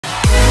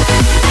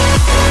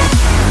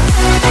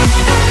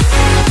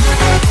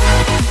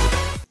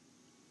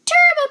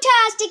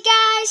Turbotastic,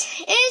 guys!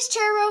 It is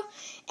Turbo,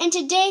 and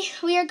today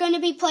we are going to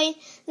be playing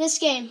this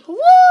game.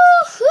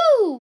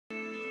 Woohoo!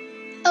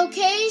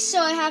 Okay, so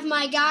I have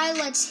my guy.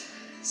 Let's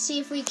see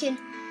if we can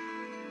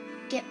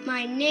get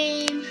my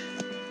name.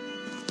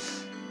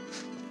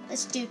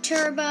 Let's do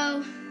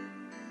Turbo.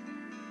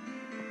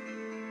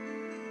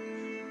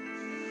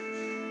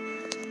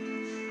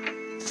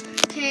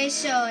 Okay,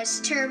 so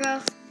it's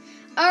Turbo.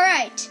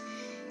 Alright,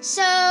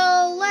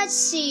 so let's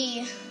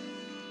see.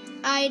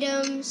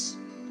 Items.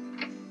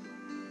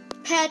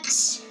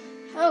 Pets.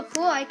 Oh,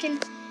 cool, I can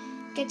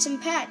get some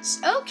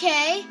pets.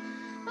 Okay,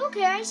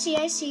 I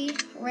see.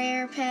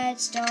 Rare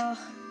pets, doll.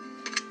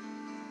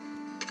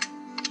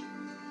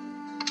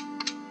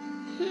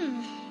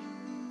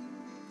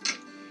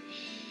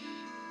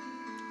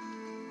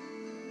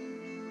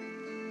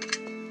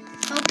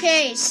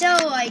 Okay, so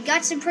I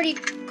got some pretty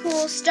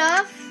cool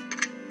stuff.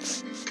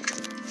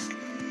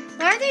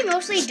 Why are they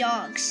mostly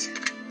dogs?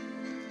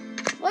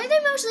 Why are they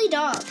mostly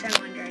dogs, I'm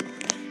wondering.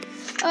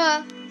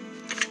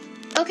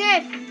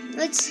 Okay,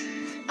 let's,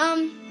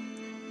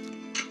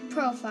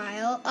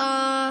 profile,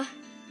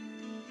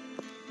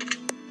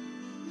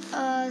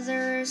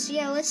 others,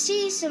 yeah, let's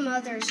see some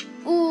others.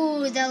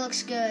 Ooh, that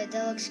looks good,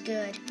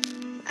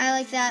 I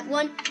like that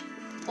one.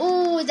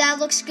 Ooh, that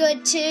looks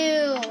good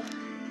too.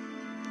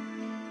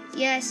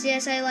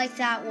 Yes, I like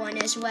that one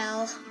as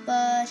well,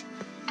 but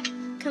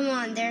come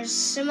on, there's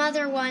some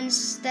other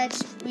ones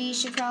that we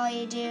should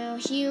probably do.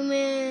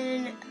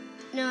 Human,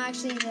 no,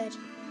 actually that.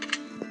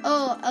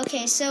 Oh,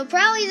 okay, so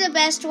probably the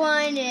best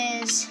one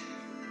is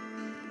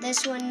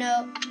this one.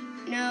 No.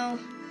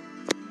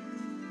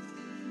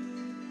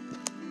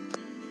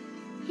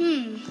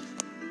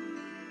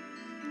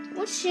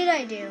 What should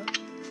I do?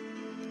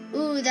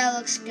 Ooh, that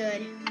looks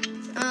good.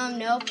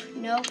 Nope.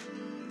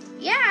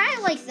 Yeah, I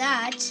like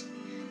that.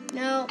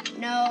 Nope.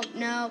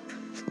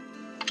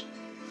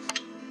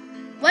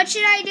 What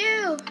should I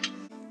do?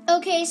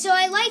 Okay, so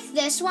I like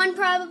this one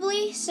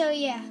probably, so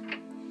yeah.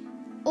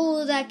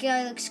 Oh, that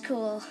guy looks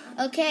cool.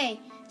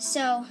 Okay,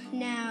 so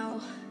now,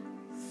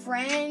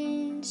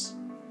 friends.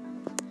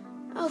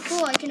 Oh,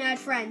 cool, I can add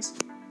friends.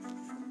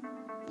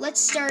 Let's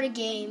start a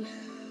game.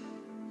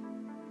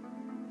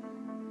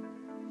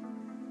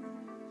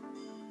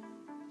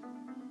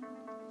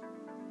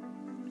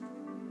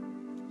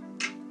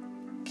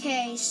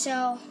 Okay,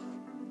 so.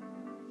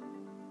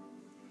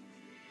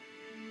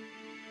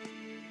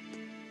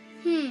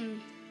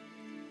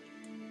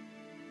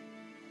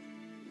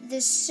 The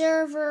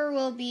server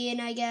will be in,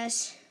 I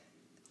guess.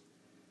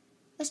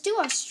 Let's do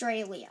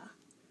Australia.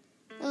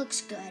 That looks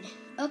good.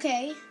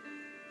 Okay.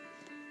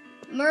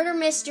 Murder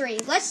Mystery.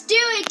 Let's do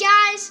it,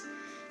 guys!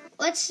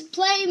 Let's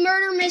play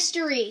Murder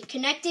Mystery.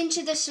 Connect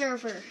into the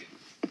server.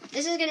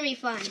 This is gonna be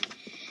fun.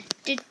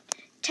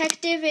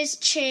 Detective is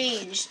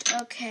changed.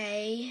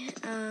 Okay.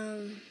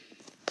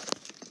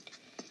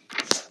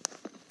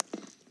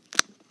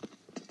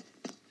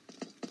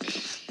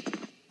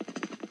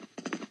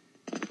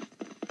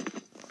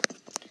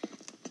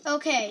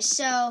 Okay,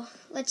 so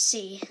let's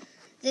see.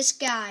 This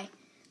guy,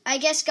 I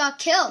guess, got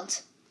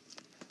killed.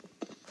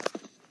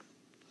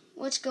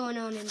 What's going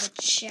on in the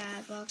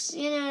chat box?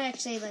 You know,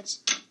 actually, let's.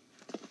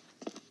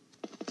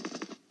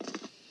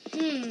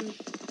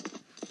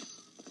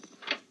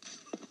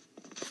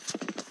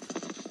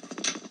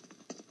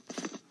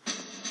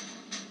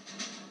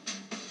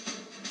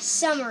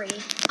 Summary.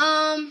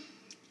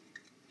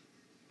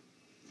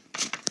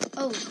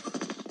 Oh.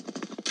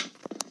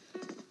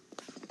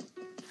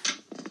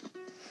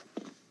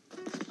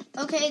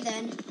 Okay,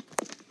 then.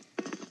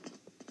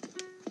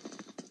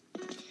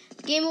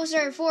 The game will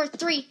start in 4,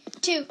 3,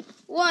 2,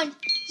 1,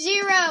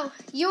 0.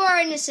 You are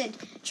innocent.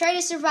 Try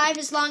to survive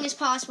as long as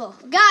possible.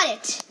 Got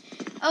it.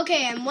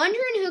 Okay, I'm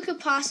wondering who could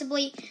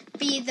possibly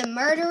be the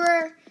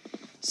murderer.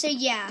 So,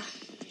 yeah.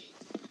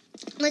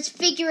 Let's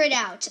figure it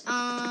out.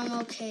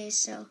 Okay,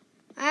 so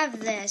I have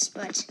this,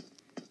 but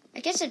I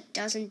guess it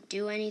doesn't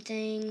do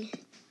anything.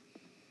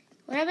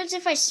 What happens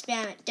if I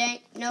spam it? Dang,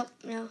 nope,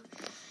 no.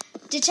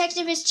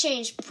 Detective is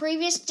changed.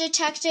 Previous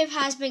detective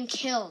has been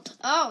killed.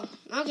 Oh,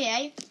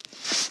 okay.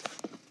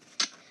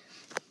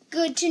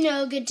 Good to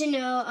know.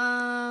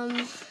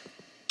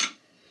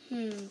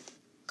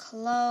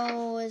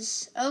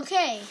 Close.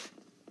 Okay.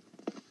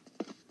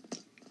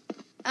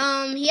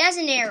 He has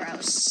an arrow,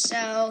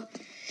 so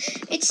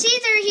it's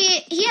either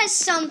he has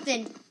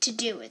something to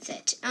do with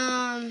it.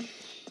 Well,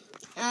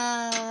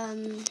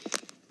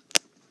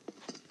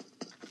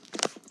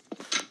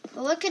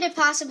 what could it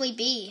possibly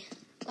be?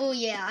 Oh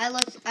yeah,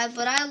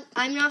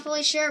 I'm not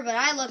fully sure, but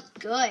I look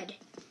good.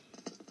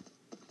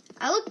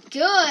 Oh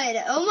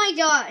my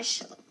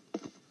gosh.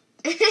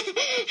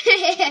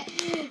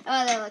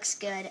 Oh, that looks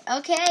good.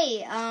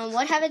 Okay,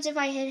 what happens if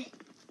I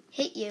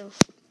hit you?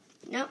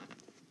 Nope.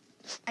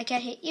 I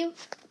can't hit you?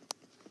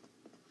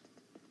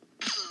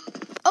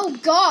 Oh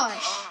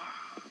gosh.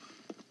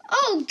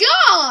 Oh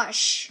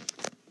gosh.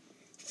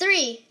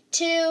 3,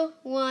 2,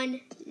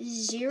 1,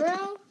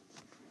 0.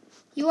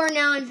 You are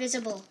now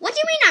invisible. What do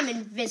you mean I'm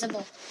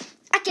invisible?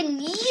 I can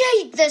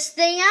yeet this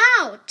thing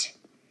out.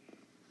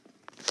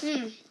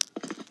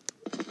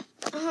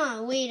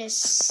 Wait a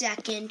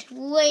second.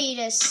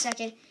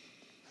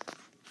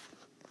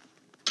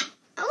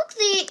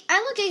 I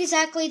look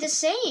exactly the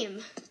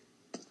same.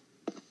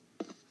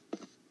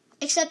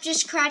 Except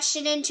just crashed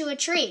it into a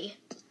tree.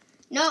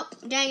 Nope,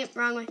 dang it,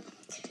 wrong way.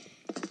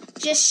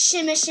 Just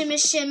shimmy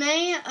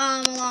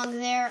along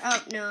there.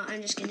 Oh, no,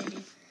 I'm just gonna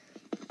do.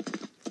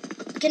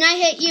 Can I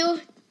hit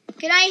you?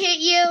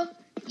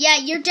 Yeah,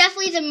 you're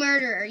definitely the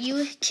murderer.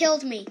 You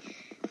killed me.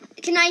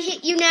 Can I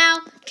hit you now?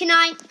 Can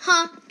I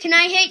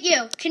hit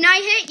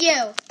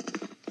you?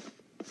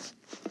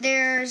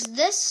 There's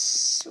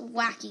this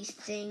wacky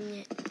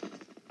thing.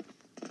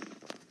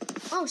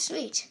 Oh,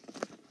 sweet.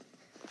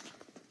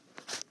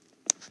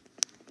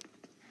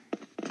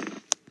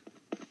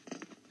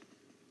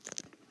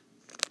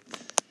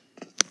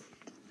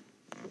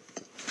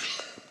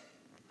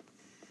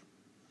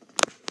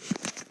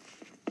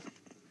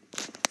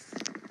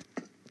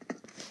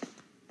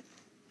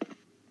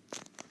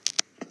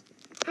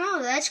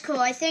 Oh, that's cool.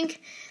 I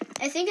think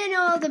I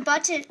know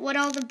what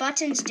all the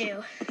buttons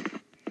do.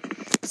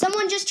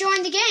 Someone just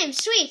joined the game.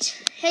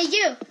 Sweet. Hey,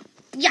 you.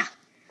 Yeah.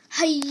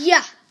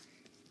 Hiya.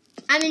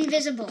 I'm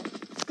invisible.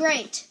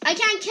 Great. I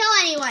can't kill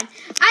anyone.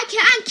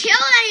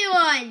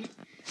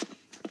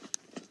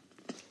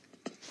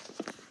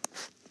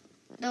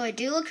 Though I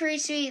do look pretty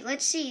sweet.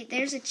 Let's see.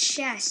 There's a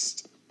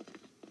chest.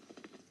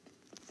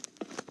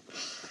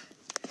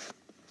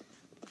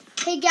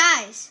 Hey,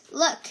 guys.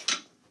 Look.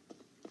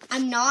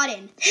 I'm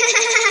nodding.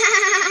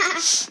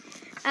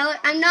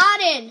 I'm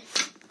nodding.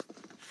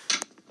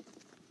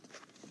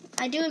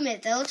 I do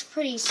admit, that looks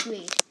pretty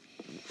sweet.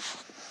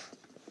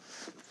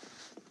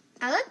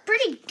 I look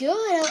pretty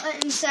good.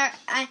 I'm sorry.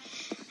 I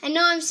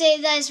know I'm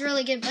saying that is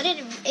really good, but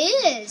it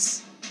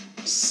is.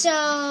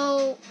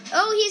 So,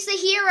 oh, he's the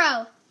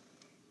hero.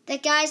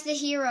 That guy's the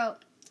hero.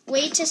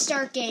 Wait to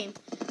start game.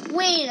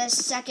 Wait a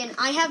second.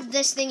 I have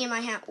this thing in my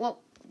hand. Whoa.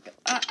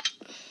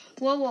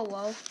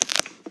 Whoa.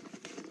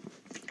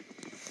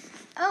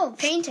 Oh,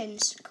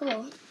 paintings.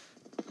 Cool.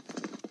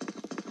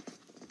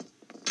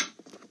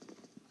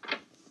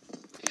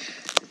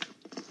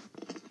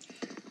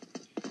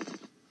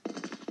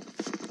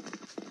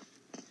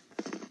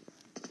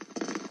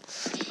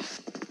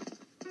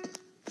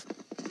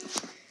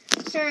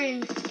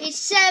 Turn 8,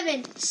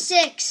 7,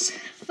 6,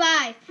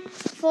 5,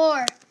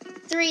 4,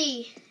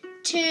 3,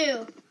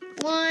 2,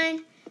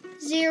 1,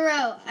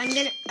 0. I'm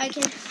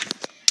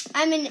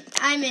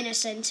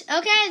innocent.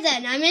 Okay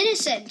then, I'm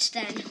innocent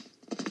then.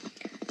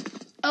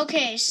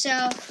 Okay,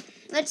 so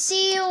let's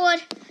see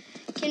what I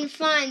can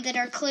find that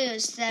are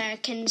clues that I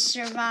can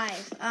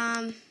survive.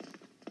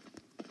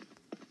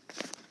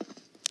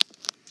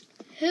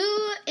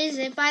 Who is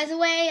it, by the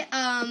way?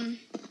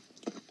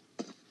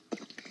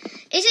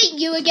 Is it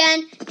you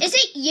again? Is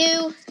it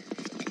you?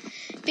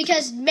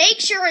 Because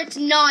make sure it's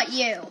not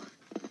you.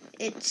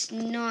 It's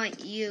not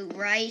you,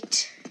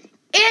 right?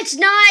 It's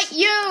not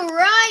you,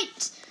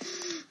 right?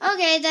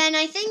 Okay, then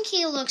I think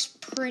he looks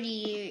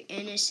pretty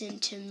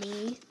innocent to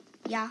me.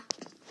 Yeah.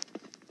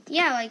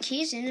 Yeah, like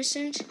he's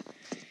innocent.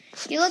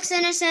 He looks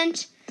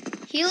innocent.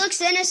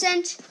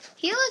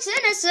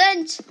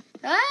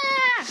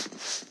 Ah!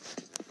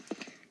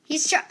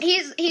 He's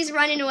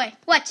running away.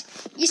 What?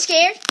 You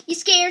scared?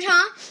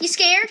 Huh? You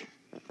scared?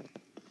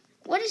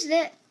 What is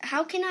that?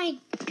 How can I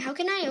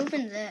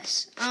open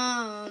this?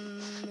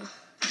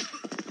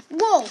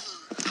 Whoa!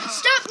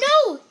 Stop!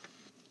 No!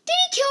 Did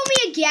he kill me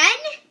again?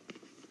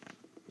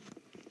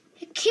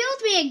 He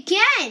killed me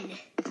again.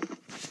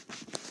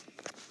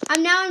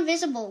 I'm now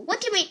invisible.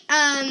 What do you mean?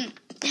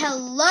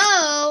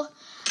 Hello?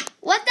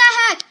 What the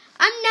heck?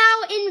 I'm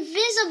now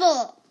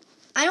invisible.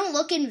 I don't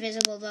look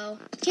invisible, though.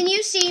 Can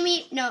you see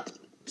me? No,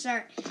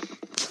 sorry.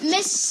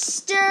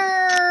 Mr.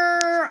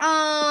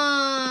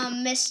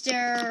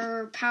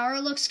 Power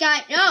Looks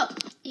Guy. No,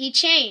 he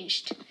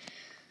changed.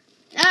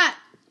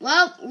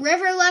 Well,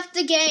 River left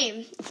the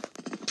game.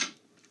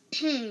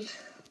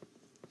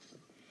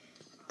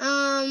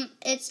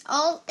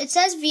 It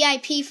says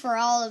VIP for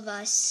all of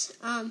us.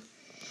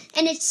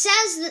 And it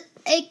says,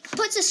 it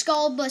puts a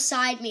skull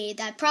beside me.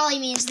 That probably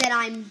means that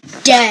I'm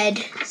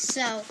dead.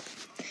 So,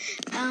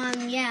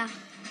 yeah.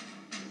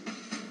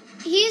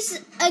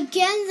 He's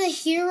again the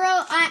hero.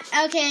 I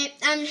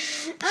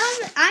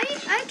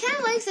kind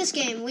of like this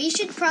game. We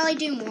should probably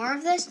do more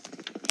of this.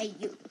 Hey,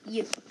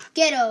 you,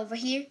 get over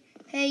here.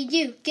 Hey,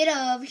 you, get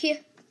over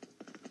here.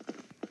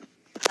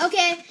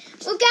 Okay,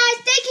 well, guys,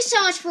 thank you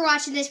so much for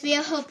watching this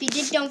video. Hope you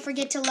did. Don't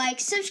forget to like,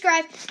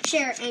 subscribe,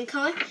 share, and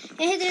comment.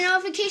 And hit the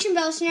notification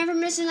bell so you never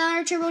miss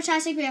another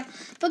TurboTastic video.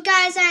 But,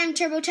 guys, I am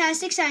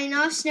TurboTastic signing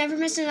off, so never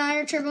miss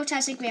another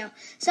TurboTastic video.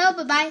 So,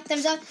 bye-bye,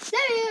 thumbs up,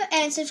 love you,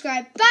 and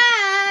subscribe.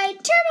 Bye,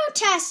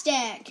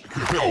 TurboTastic!